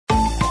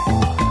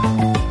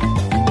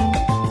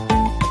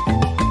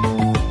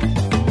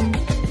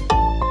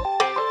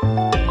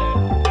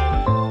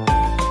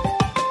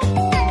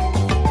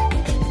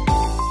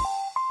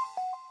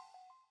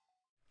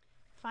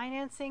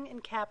financing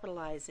and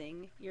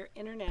capitalizing your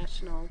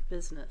international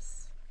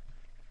business.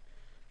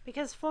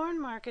 Because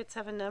foreign markets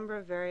have a number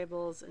of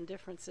variables and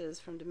differences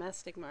from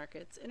domestic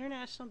markets,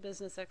 international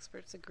business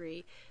experts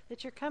agree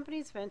that your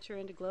company's venture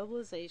into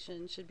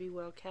globalization should be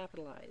well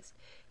capitalized.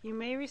 You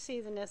may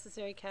receive the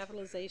necessary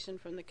capitalization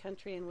from the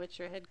country in which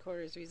your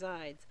headquarters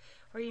resides,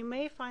 or you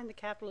may find the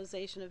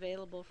capitalization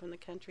available from the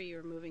country you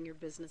are moving your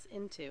business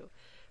into.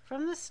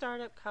 From the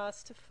startup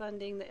cost to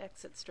funding the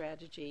exit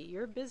strategy,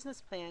 your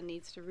business plan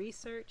needs to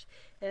research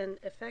and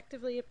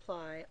effectively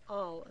apply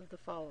all of the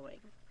following.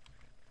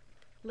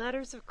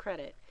 Letters of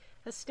credit.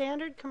 A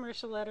standard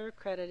commercial letter of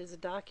credit is a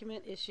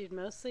document issued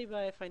mostly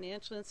by a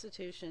financial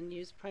institution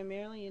used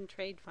primarily in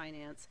trade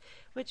finance,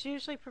 which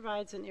usually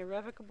provides an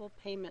irrevocable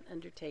payment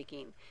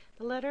undertaking.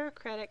 The letter of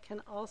credit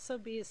can also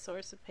be a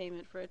source of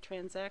payment for a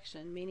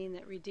transaction, meaning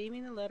that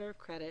redeeming the letter of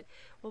credit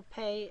will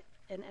pay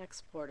an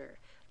exporter.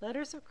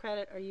 Letters of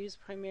credit are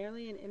used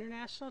primarily in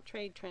international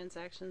trade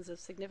transactions of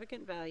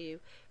significant value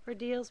for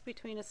deals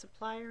between a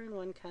supplier in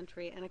one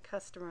country and a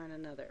customer in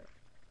another.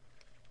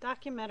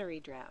 Documentary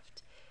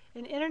draft.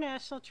 In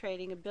international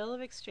trading, a bill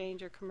of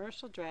exchange or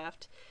commercial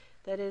draft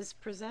that is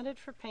presented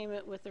for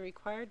payment with the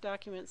required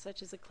documents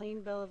such as a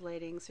clean bill of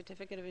lading,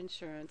 certificate of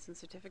insurance, and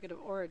certificate of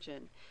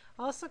origin.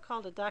 Also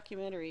called a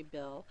documentary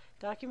bill,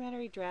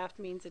 documentary draft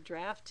means a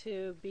draft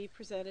to be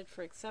presented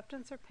for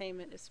acceptance or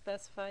payment of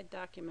specified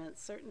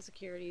documents, certain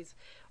securities,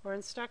 or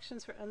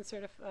instructions for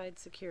uncertified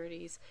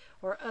securities,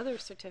 or other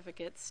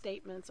certificates,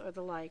 statements, or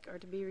the like, are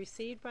to be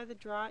received by the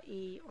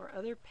drawee or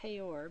other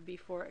payor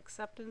before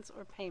acceptance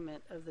or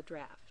payment of the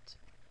draft.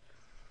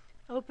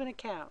 Open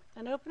account.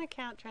 An open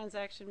account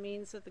transaction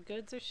means that the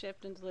goods are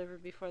shipped and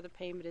delivered before the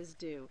payment is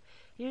due,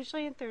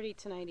 usually in 30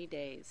 to 90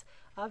 days.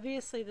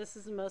 Obviously, this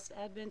is the most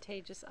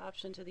advantageous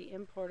option to the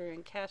importer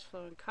in cash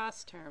flow and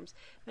cost terms,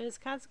 but is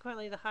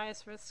consequently the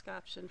highest risk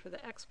option for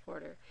the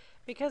exporter.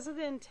 Because of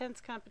the intense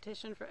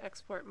competition for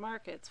export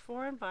markets,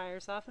 foreign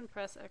buyers often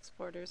press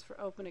exporters for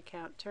open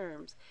account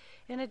terms.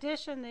 In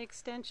addition, the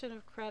extension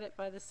of credit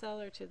by the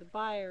seller to the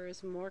buyer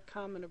is more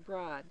common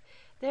abroad.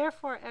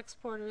 Therefore,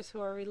 exporters who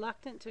are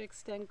reluctant to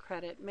extend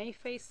credit may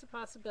face the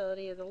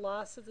possibility of the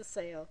loss of the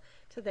sale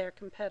to their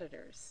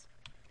competitors.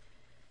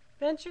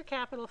 Venture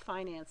capital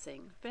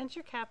financing.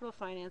 Venture capital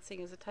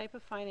financing is a type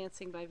of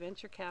financing by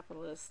venture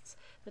capitalists.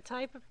 The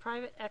type of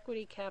private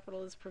equity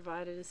capital is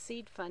provided as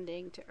seed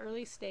funding to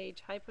early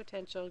stage high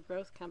potential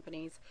growth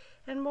companies,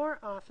 and more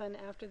often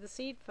after the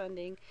seed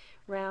funding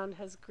round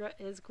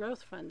is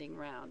growth funding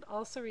round,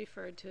 also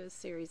referred to as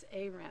Series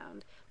A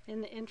round,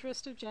 in the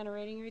interest of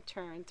generating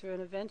return through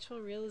an eventual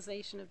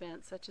realization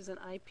event such as an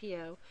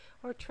IPO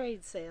or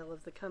trade sale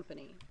of the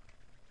company.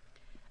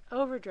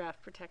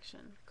 Overdraft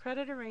protection.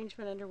 Credit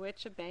arrangement under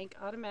which a bank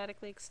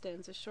automatically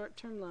extends a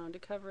short-term loan to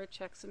cover a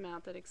check's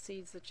amount that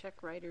exceeds the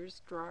check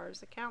writer's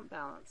drawer's account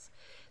balance.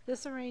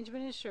 This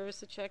arrangement ensures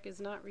the check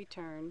is not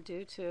returned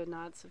due to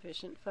not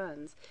sufficient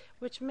funds,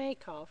 which may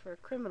call for a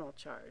criminal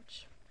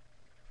charge.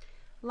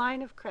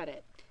 Line of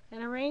credit.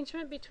 An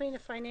arrangement between a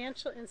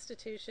financial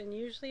institution,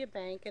 usually a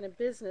bank, and a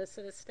business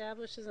that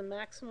establishes a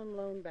maximum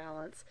loan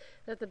balance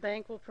that the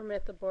bank will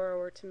permit the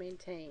borrower to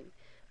maintain.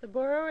 The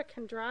borrower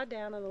can draw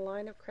down on the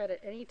line of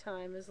credit any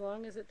time as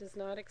long as it does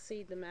not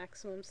exceed the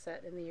maximum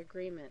set in the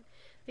agreement.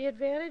 The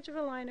advantage of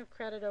a line of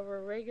credit over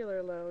a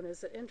regular loan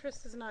is that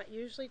interest is not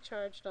usually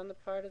charged on the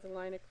part of the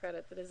line of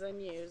credit that is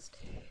unused,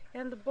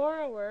 and the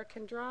borrower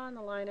can draw on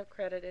the line of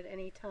credit at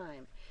any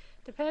time.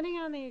 Depending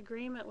on the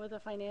agreement with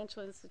a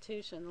financial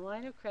institution, the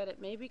line of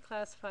credit may be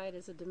classified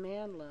as a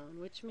demand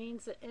loan, which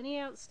means that any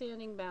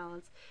outstanding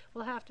balance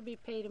will have to be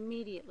paid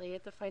immediately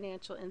at the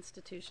financial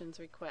institution's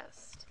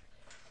request.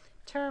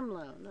 Term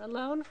loan. A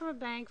loan from a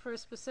bank for a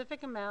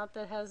specific amount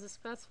that has a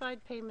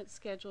specified payment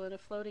schedule and a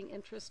floating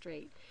interest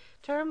rate.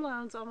 Term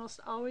loans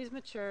almost always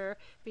mature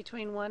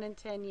between 1 and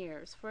 10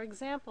 years. For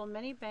example,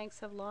 many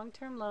banks have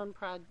long-term loan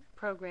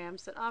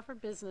programs that offer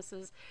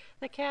businesses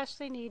the cash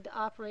they need to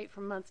operate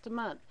from month to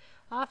month.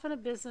 Often a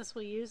business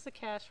will use the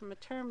cash from a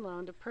term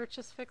loan to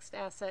purchase fixed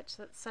assets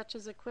such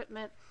as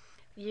equipment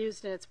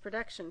used in its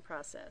production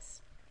process.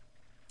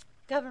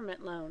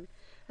 Government loan.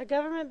 A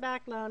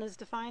government-backed loan is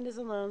defined as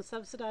a loan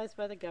subsidized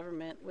by the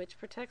government, which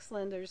protects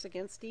lenders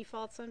against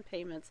defaults on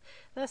payments,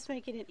 thus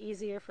making it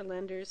easier for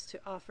lenders to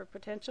offer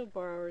potential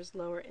borrowers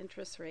lower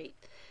interest rate.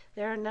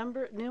 There are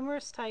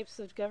numerous types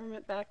of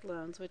government-backed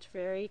loans which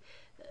vary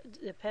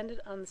dependent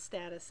on the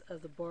status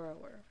of the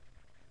borrower.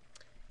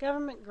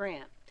 Government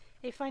grant.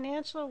 A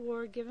financial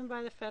award given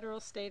by the federal,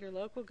 state, or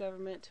local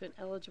government to an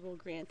eligible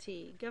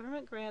grantee.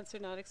 Government grants are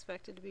not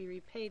expected to be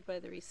repaid by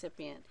the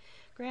recipient.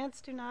 Grants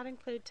do not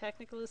include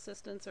technical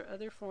assistance or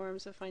other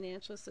forms of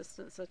financial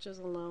assistance such as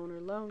a loan or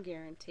loan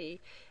guarantee,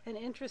 an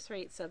interest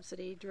rate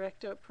subsidy,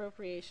 direct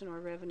appropriation, or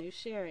revenue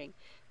sharing.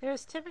 There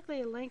is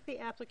typically a lengthy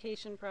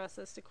application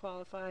process to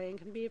qualify and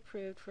can be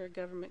approved for a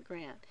government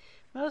grant.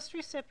 Most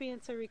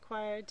recipients are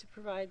required to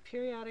provide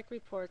periodic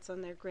reports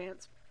on their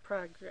grants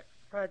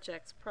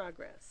project's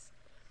progress.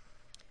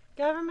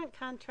 Government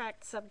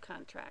contract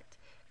subcontract.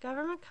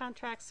 Government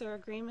contracts are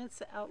agreements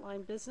that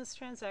outline business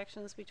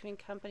transactions between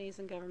companies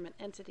and government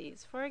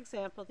entities. For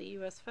example, the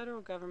U.S.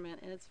 federal government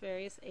and its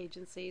various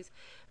agencies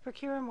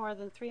procure more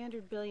than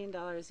 $300 billion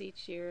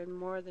each year in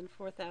more than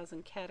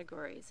 4,000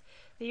 categories.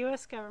 The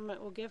U.S.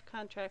 government will give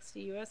contracts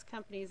to U.S.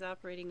 companies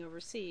operating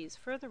overseas.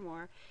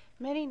 Furthermore,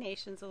 many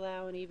nations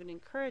allow and even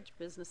encourage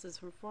businesses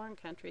from foreign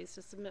countries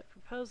to submit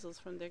proposals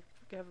from their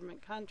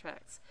government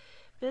contracts.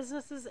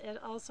 Businesses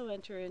also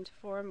enter into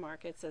foreign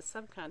markets as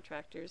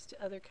subcontractors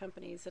to other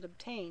companies that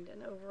obtained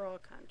an overall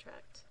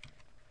contract.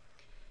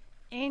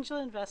 Angel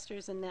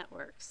investors and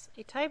networks.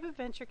 A type of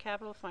venture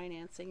capital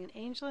financing, an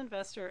angel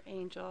investor or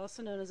angel,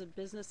 also known as a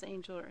business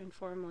angel or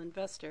informal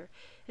investor,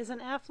 is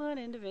an affluent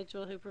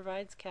individual who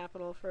provides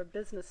capital for a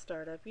business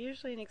startup,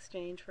 usually in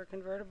exchange for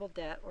convertible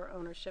debt or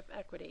ownership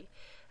equity.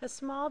 A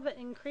small but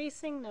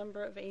increasing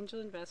number of angel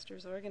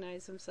investors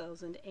organize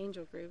themselves into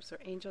angel groups or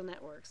angel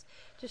networks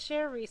to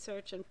share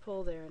research and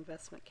pool their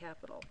investment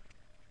capital.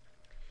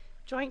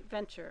 Joint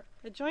venture.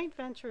 A joint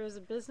venture is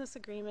a business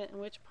agreement in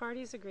which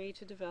parties agree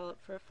to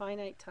develop for a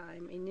finite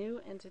time a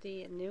new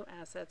entity and new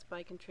assets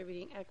by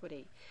contributing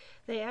equity.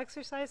 They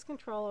exercise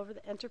control over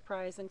the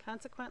enterprise and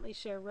consequently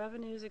share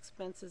revenues,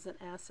 expenses, and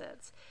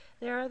assets.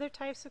 There are other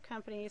types of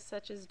companies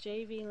such as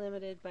JV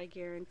Limited by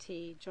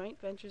guarantee, joint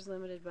ventures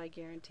limited by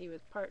guarantee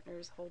with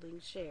partners holding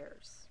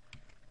shares.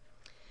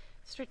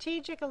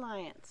 Strategic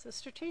alliance. A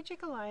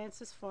strategic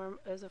alliance is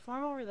a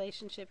formal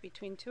relationship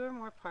between two or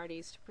more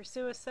parties to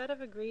pursue a set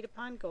of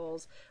agreed-upon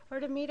goals or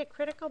to meet a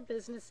critical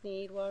business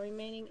need while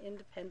remaining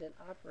independent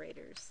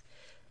operators.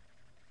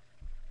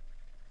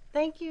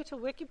 Thank you to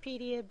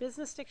Wikipedia,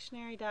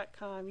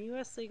 BusinessDictionary.com,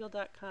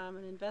 USLegal.com,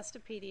 and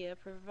Investopedia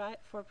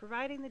for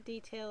providing the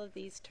detail of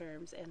these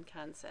terms and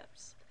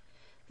concepts.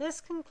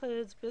 This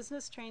concludes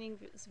Business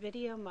Training's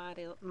video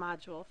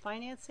module,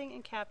 Financing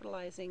and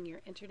Capitalizing Your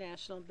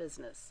International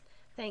Business.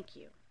 Thank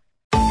you.